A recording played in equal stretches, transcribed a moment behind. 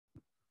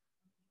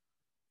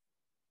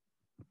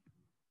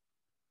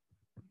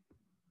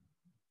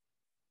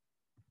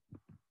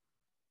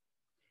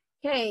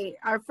Okay,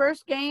 our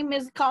first game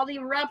is called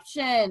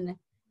Eruption,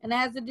 and it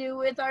has to do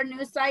with our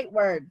new sight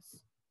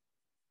words.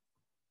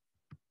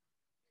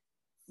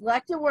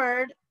 Select a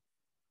word,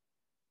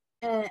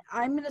 and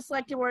I'm going to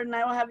select a word, and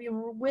I will have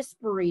you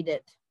whisper read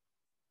it.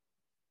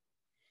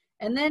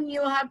 And then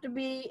you'll have to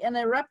be an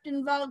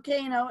erupting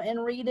volcano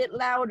and read it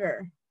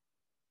louder.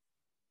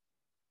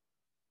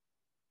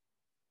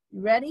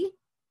 You ready?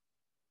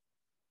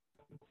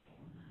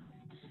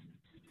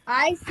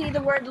 I see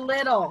the word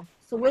little,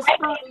 so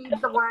whisper read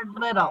the word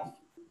little.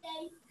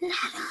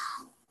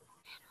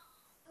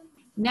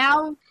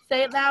 Now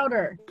say it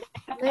louder.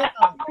 Little.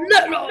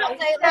 Little.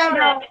 Say it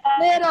louder.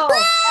 Little.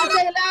 Now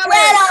say it louder.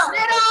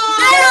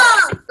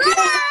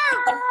 Little.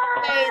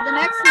 Okay, the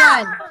next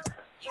one.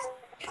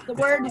 The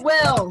word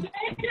will.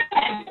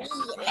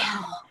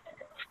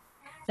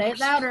 Say it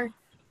louder.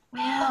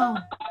 Will.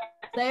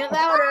 Say it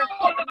louder.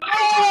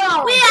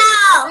 Will.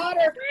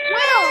 Louder.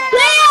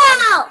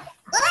 Will.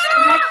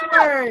 Next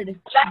word.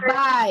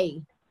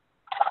 Bye.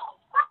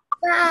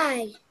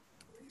 Bye.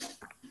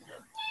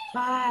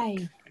 Bye.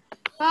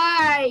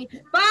 Bye.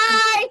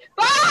 Bye.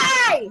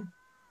 Bye.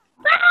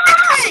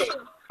 Bye.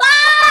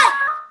 Bye.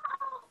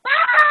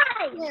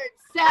 Bye. Word.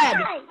 Said.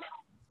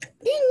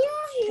 Didn't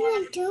you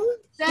want to?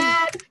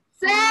 Said.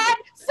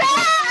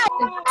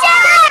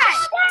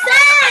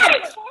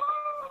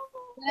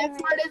 The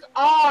next word is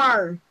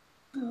R.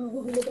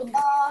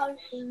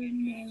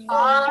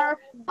 R.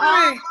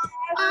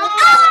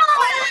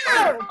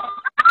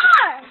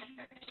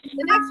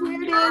 The next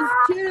word is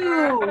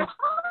two.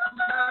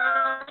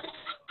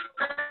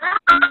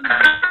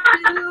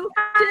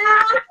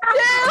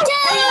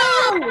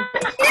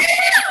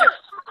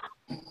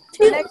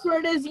 The next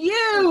word is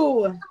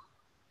you.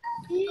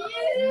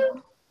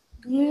 You.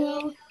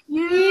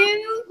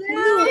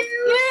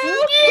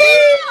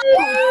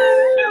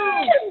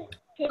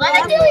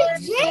 Last word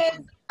is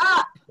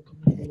up.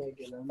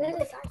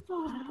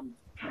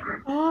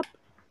 Up.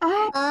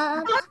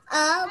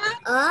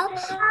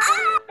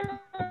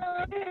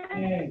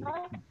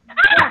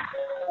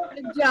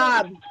 Good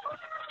job.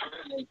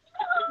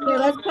 Okay,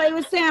 let's play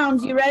with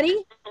sounds. You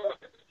ready?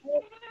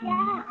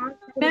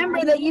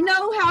 Remember that you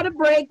know how to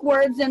break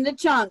words into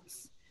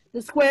chunks.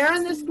 The square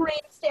on the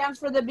screen stands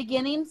for the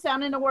beginning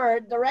sound in a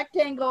word. The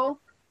rectangle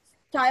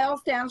tile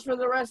stands for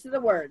the rest of the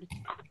word.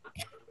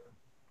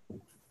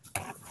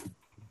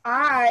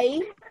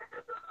 Hang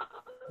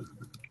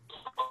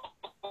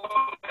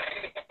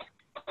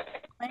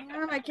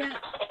on, I can't.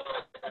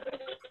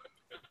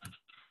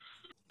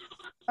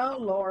 Oh,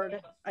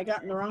 Lord. I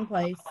got in the wrong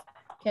place.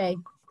 Okay.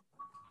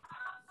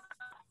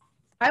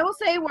 I will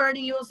say a word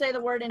and you will say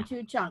the word in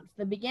two chunks.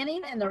 The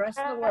beginning and the rest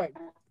of the word.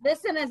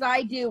 Listen as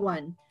I do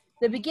one.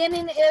 The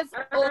beginning is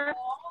O.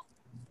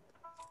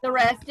 The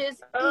rest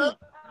is eat.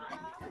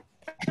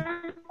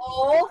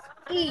 O,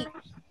 eat.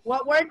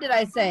 What word did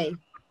I say?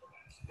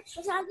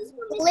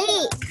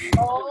 Leap.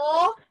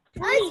 O,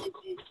 eat.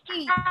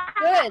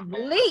 Good.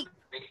 Leap.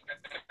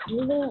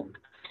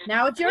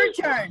 Now it's your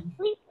turn.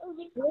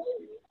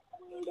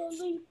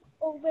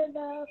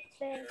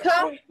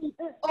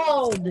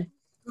 Old.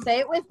 Say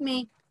it with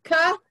me.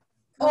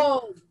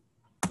 Old.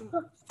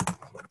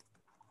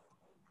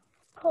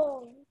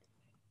 Cold.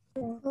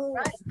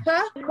 Right.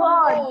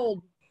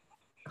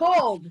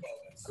 Cold.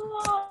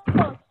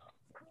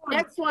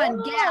 Next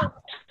one. Gap.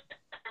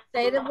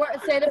 Say the word.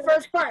 Say the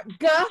first part.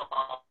 Gap.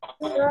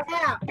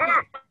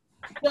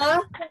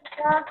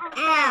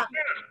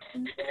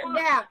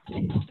 Gap.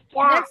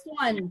 Next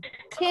one.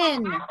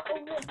 Tin.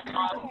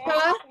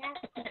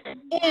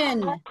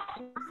 In.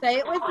 Say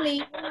it with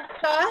me.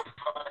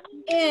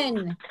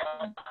 In.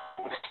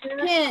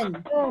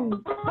 Pin.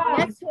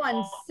 Next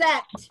one.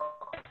 Set.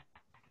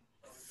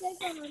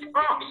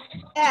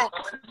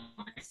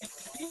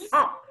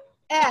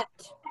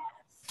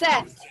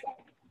 Set.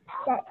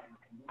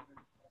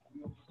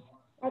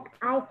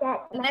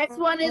 The next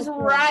one is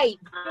right.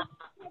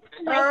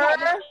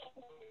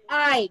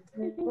 Ipe.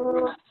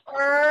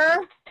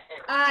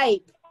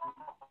 Ipe.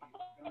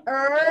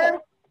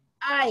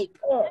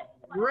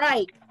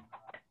 Right.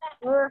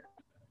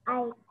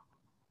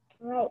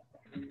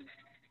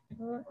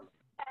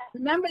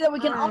 Remember that we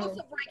can also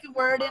break a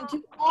word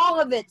into all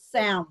of its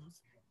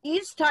sounds.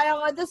 Each tile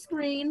on the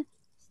screen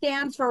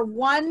stands for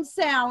one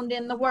sound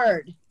in the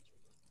word.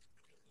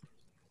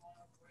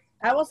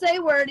 I will say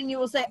a word and you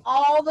will say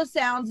all the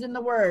sounds in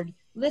the word.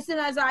 Listen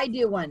as I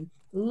do one.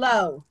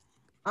 Low.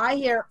 I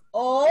hear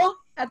O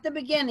at the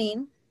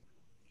beginning.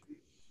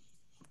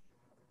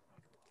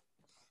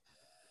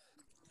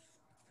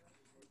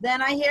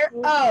 Then I hear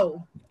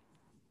O.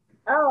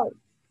 Oh.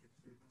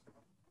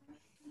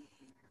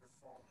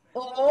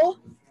 O.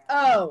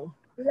 O.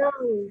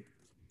 Low.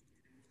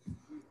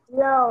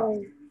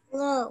 Low.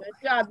 Low. Good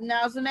job.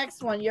 Now's the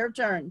next one. Your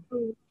turn.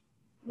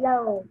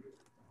 Low.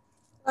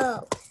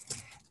 Low.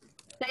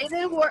 Say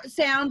the word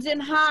sounds in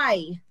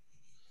high.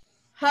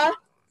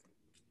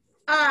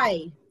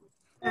 I.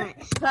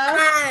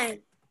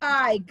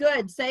 I.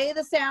 Good. Say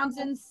the sounds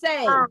in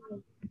say.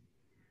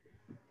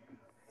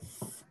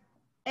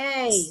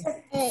 A.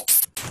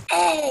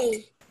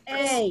 A.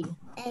 A.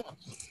 A.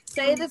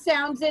 Say the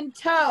sounds in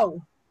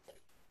toe.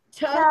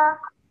 T. O.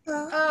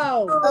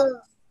 O.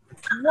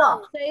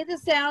 Whoa. Say the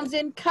sounds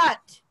in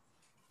cut.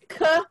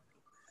 K.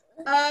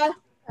 T.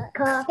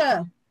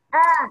 K.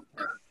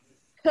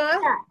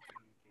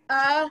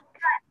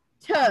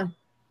 T.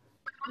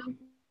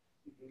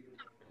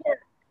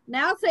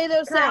 Now say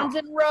those sounds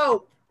in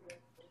rope.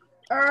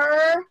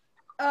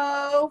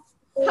 O.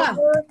 P.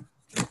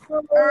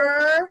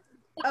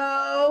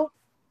 O.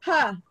 P.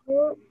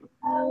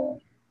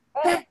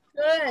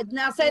 Good.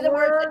 Now say the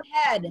words in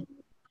head.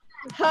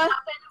 H.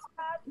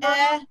 E.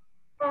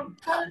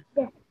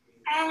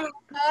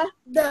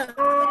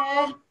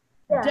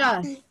 D.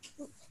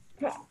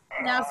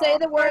 Now say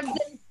the words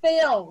in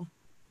fill.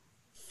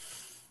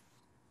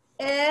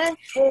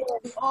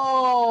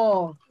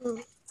 O.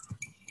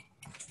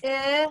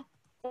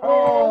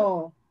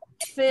 O.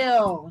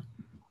 Fill.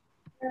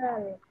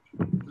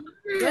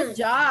 Good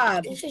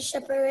job. You should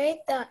separate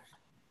that.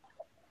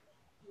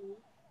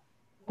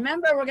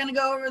 Remember, we're going to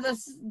go over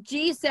this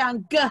G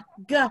sound, g,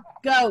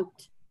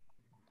 goat.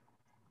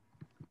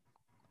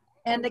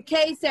 And the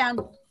K sound,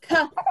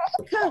 k,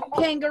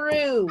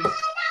 kangaroo.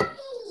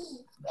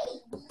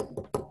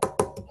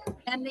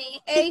 And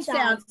the A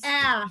sound,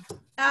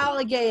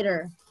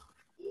 alligator.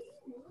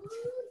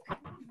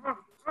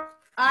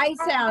 I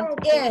sound,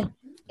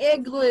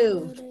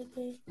 igloo.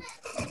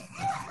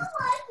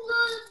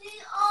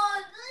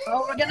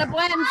 Oh, we're going to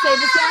blend. Say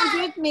the sounds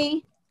with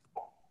me.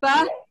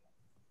 Bag.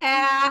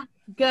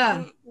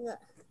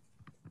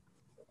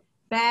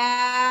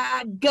 Bag.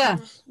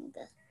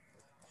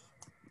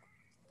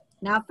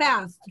 Now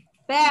fast.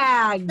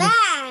 Bag.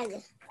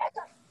 Bag.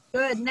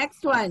 Good.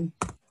 Next one.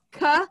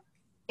 Now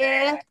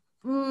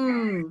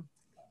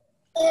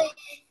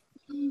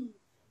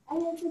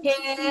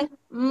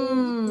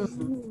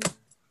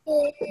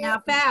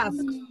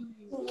fast.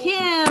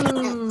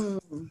 Kim.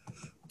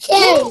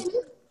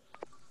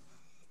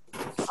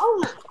 Oh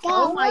my God.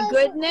 Oh my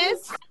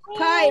goodness.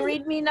 Kai,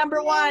 read me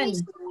number 1.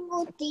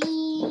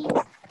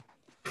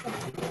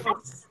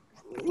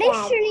 Make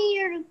sure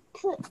you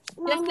put.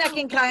 Just a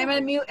second, Kai. I'm going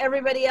to mute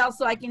everybody else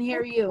so I can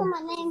hear you.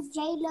 My name's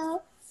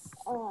Jayla.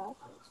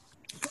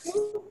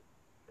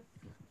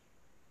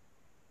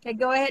 Okay,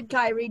 go ahead,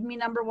 Kai. Read me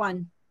number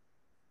 1.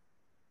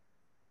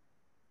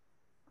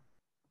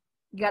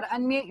 You got to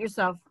unmute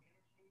yourself.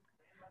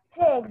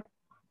 Pig.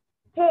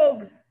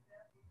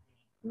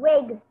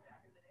 Wig.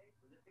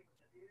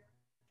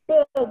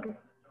 Big.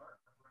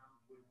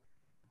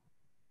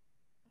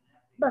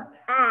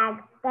 Bag.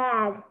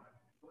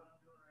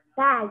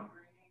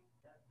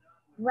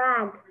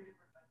 Rag.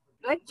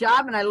 Good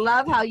job, and I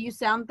love how you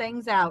sound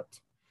things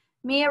out.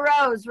 Mia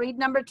Rose, read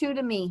number 2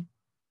 to me.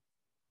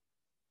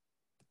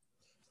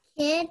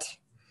 Kid.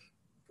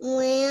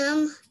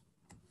 Lamb.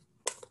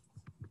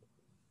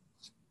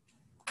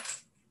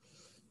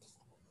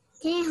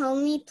 Can you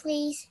hold me,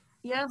 please?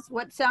 Yes,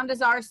 what sound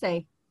does R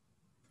say?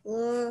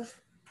 Rim.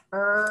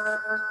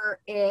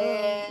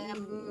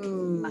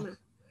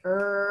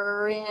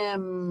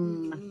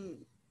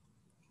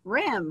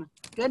 Rim.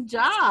 Good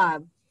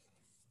job.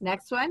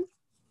 Next one.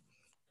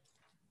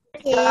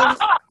 Kid.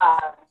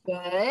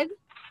 Good.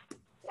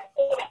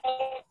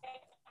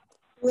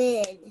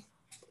 Lid.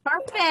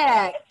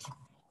 Perfect.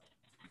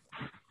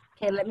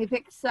 Okay, let me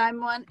pick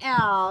someone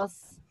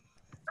else.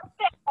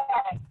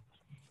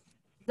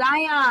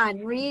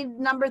 Zion, read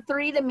number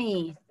 3 to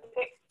me.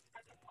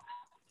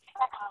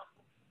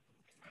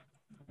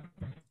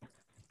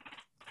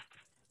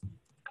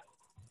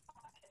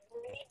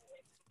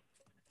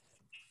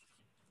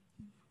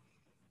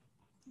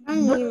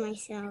 I'm muting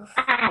myself.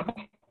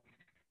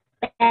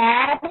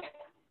 Bad.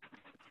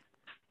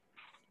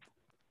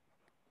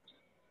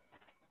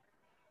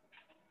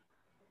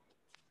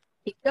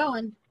 Keep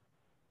going.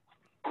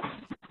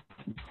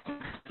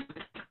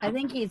 I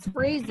think he's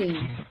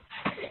freezing.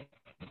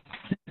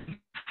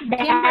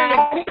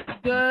 Kimberly,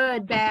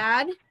 good,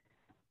 bad.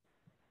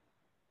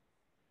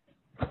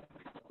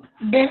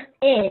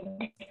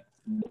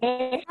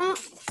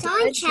 It's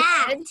on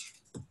chat.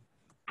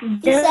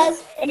 It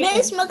says,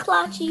 Miss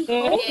McClatchy.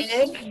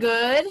 Big,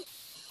 good.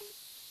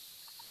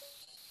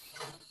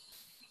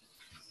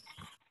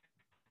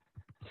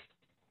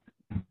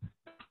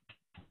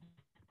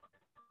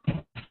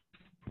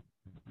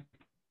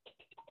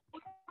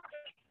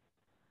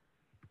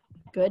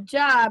 Good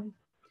job.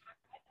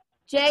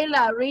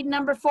 Jayla, read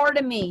number 4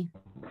 to me.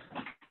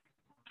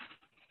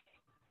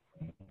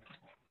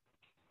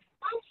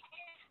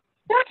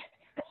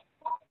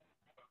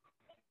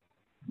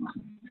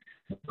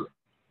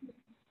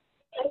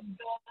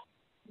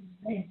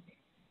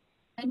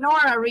 And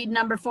Nora, read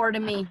number 4 to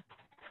me.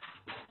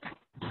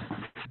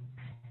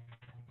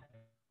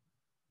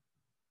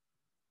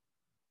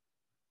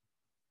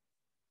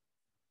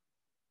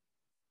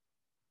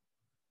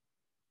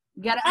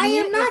 You gotta I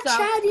unmute am not yourself.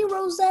 chatty,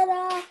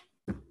 Rosetta.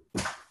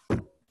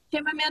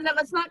 Kim, Amanda,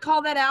 let's not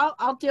call that out.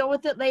 I'll deal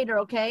with it later,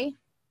 okay?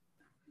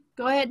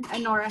 Go ahead,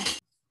 Nora.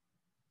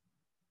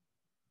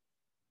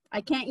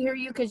 I can't hear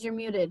you because you're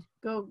muted.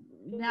 Go,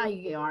 now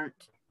you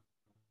aren't.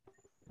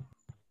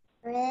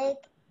 Rig.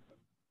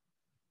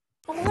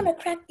 I want to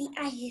crack the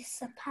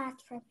ice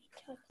apart from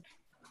each other.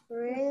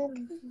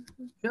 Ring.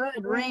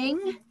 Good,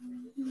 ring.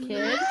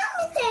 Kid.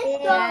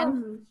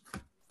 And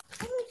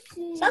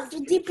you have to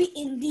dip it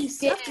in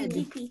this. You have to Kid.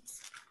 dip it.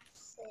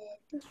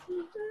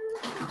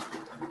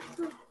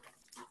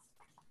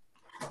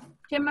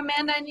 Tim,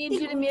 Amanda, I need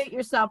you to mute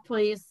yourself,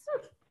 please.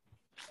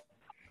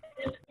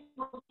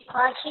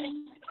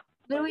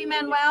 Louis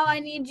Manuel, I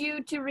need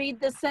you to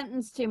read the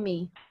sentence to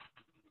me.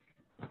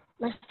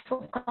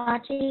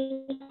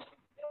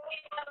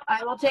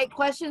 I will take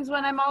questions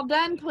when I'm all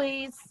done,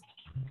 please.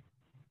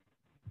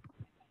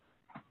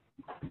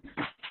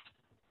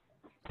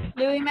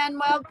 Louis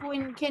Manuel,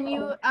 can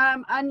you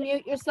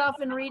unmute yourself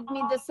and read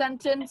me the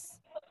sentence?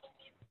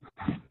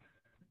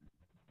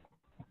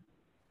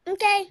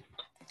 Okay.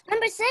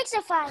 Number 6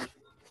 or 5?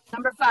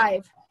 Number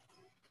 5.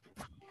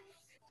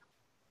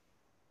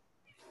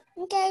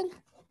 Okay.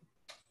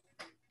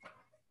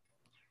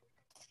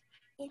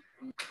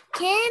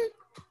 Kim.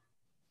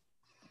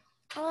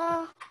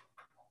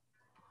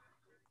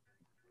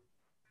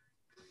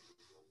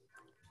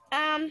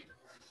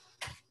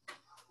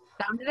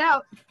 Sound it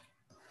out.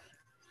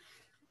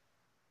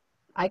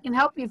 I can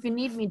help you if you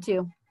need me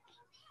to.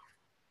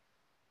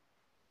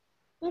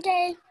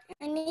 Okay.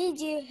 I need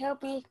you to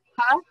help me.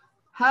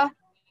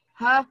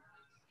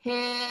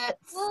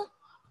 Hits.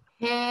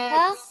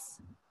 Huh?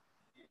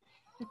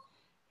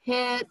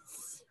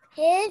 Hits.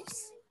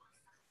 Hits.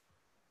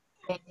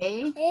 A.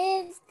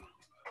 Is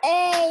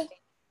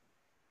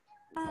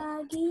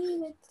a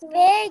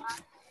big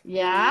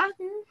Yeah.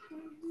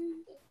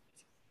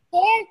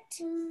 hit.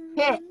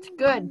 Pit.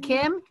 Good.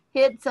 Kim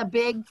hits a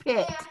big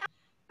pit.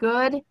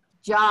 Good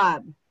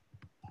job.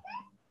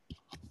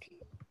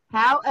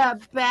 How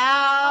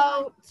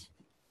about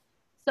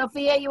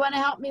Sophia? You want to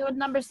help me with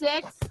number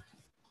 6?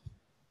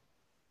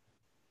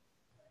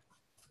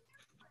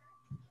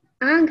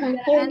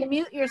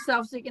 Unmute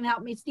yourself so you can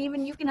help me.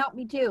 Stephen, you can help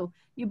me too.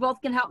 You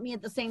both can help me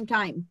at the same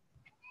time.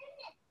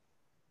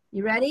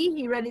 You ready?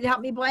 You ready to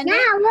help me blend it?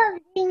 Now we're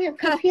using a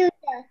computer.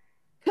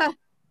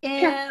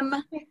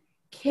 Kim,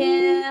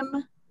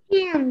 Kim.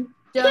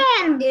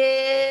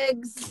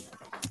 Igs,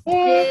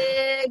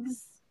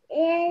 Diggs,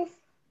 Is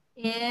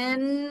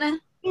in,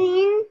 in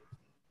you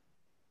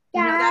know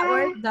that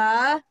word?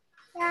 The,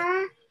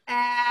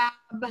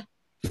 the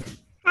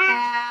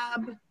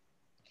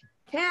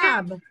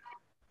cab.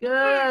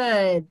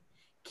 Good.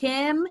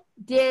 Kim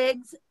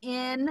digs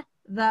in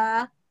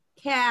the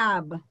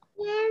cab.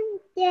 Kim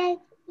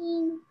digs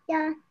in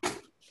the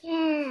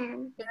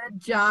can. Good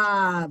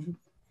job.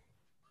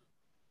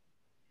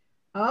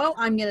 Oh,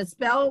 I'm going to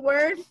spell a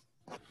word.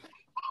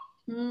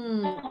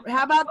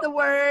 How about the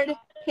word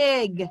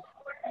pig?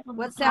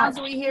 What sounds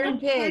do we hear in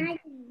pig?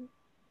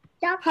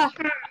 Ha, ha.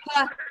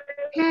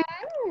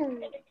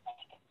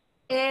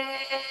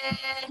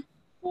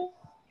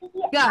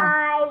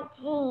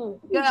 Go.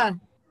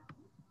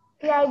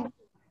 Go.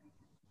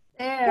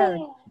 There.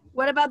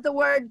 What about the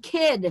word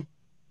kid?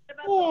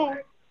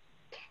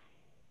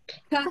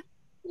 Ka.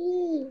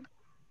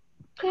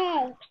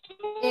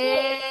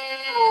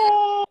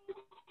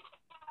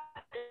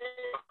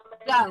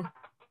 Go.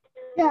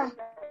 Good.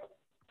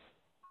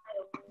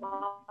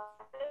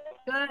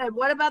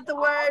 What about the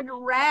word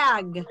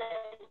rag?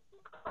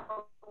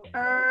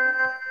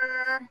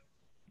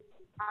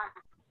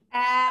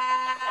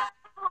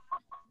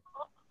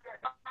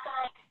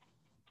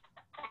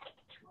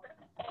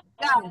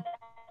 Go.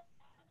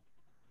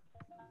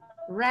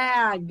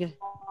 Rag.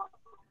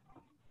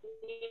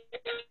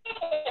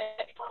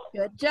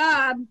 Good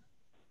job.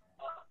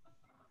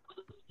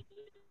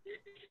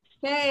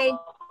 Okay,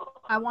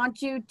 I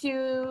want you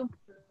to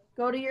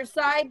go to your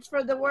sides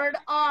for the word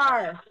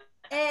R.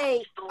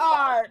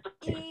 A-R-E-R.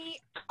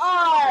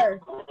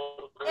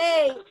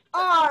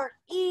 A-R-E-R.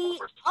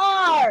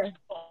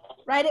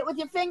 Write it with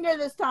your finger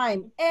this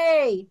time.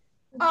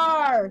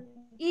 A-R-E-R.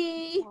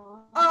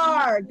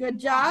 Good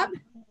job.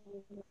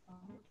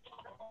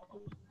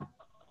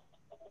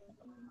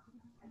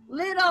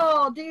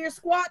 Little. Do your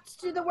squats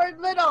to the word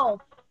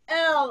little.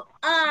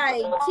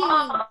 L-I-T-T-L-E.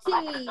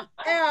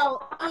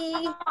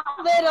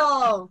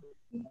 Little.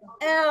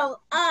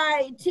 L-I-T-T-L-E.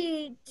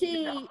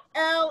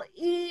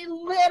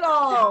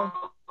 Little.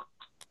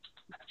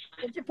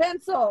 Get your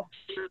pencil.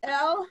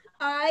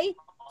 L-I-T-T-L-E.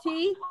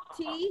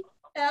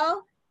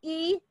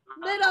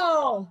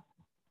 Little.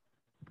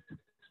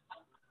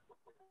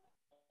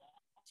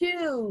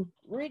 2.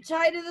 Reach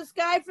high to the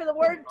sky for the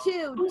word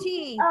 2.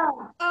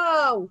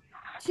 T-O.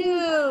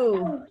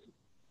 2.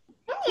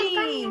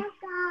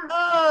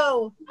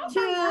 T-O.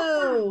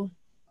 2.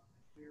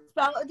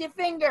 Spell it with your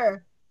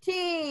finger.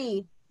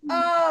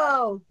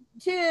 T-O.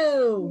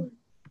 2.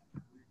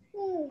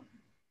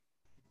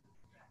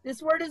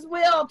 This word is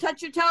will.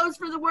 Touch your toes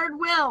for the word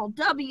will.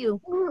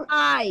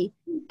 W-I-L-L.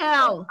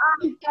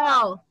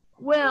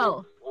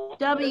 Will.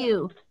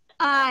 W-I-L-L.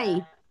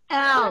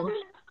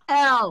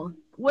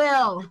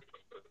 Will.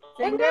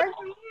 Finger.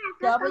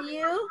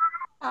 W.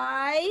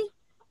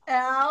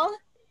 I-L-L,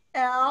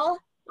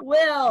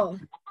 will.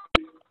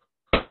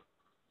 The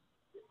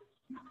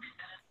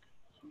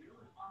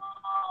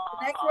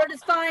next word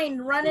is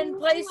find. Run in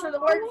place for the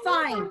word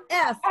find.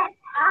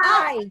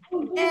 F-I-N-D,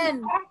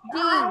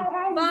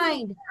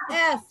 find.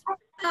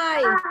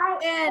 F-I-N-D,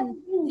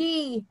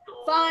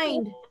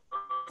 find.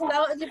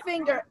 Spell it with your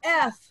finger.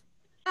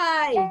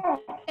 F-I-N-D,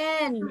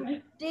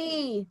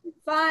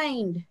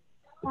 find.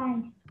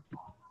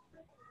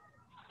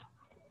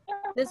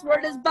 This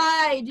word is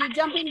buy. Do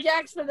jumping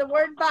jacks for the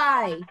word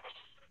buy.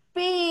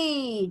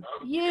 B-U-Y,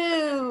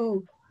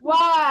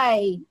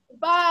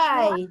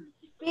 buy.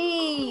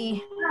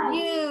 B-U-Y,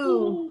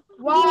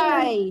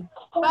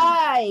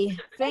 buy.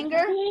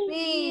 Finger.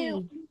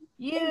 B-U-Y,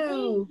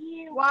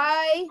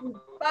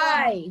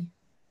 buy.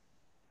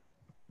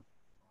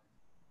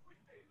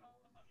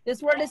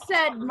 This word is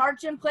said.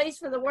 March in place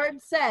for the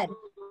word said.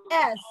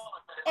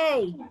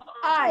 S-A-I-D,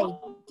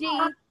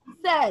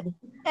 said.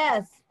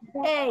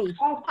 S-A-I-D,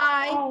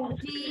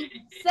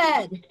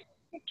 said.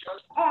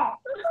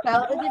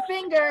 Spell it with your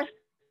finger.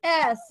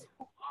 S-A-I-D,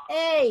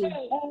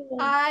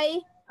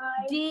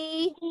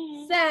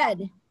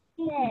 said.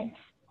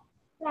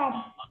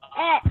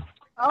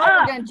 Oh,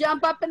 we're going to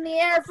jump up in the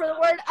air for the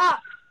word up.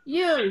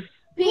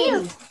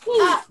 U-P,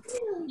 up.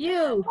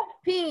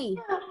 U-P,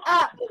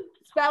 up.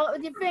 Spell it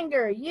with your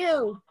finger.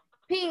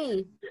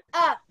 U-P,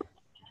 up.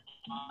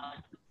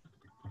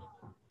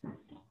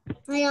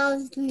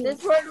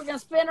 This word we're going to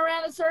spin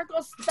around a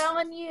circle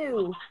spelling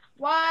you.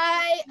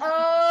 Y-O-U-U.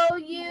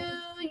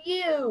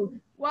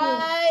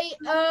 Y-O-U-U.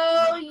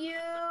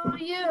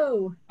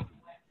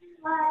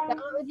 Spell it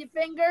with your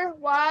finger.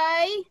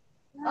 Y-O-U-U.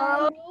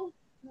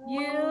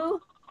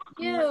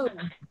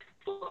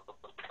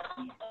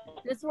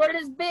 This word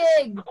is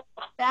big.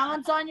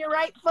 Balance on your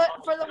right foot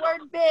for the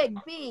word big.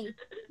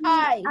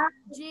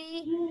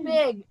 B-I-G,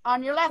 big.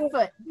 On your left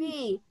foot.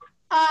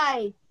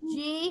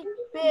 B-I-G,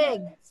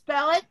 big.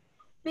 Spell it.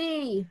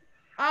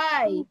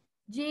 B-I-G,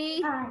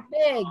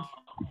 big.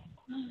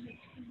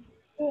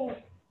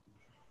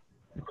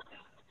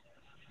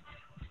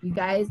 You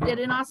guys did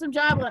an awesome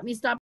job. Let me stop.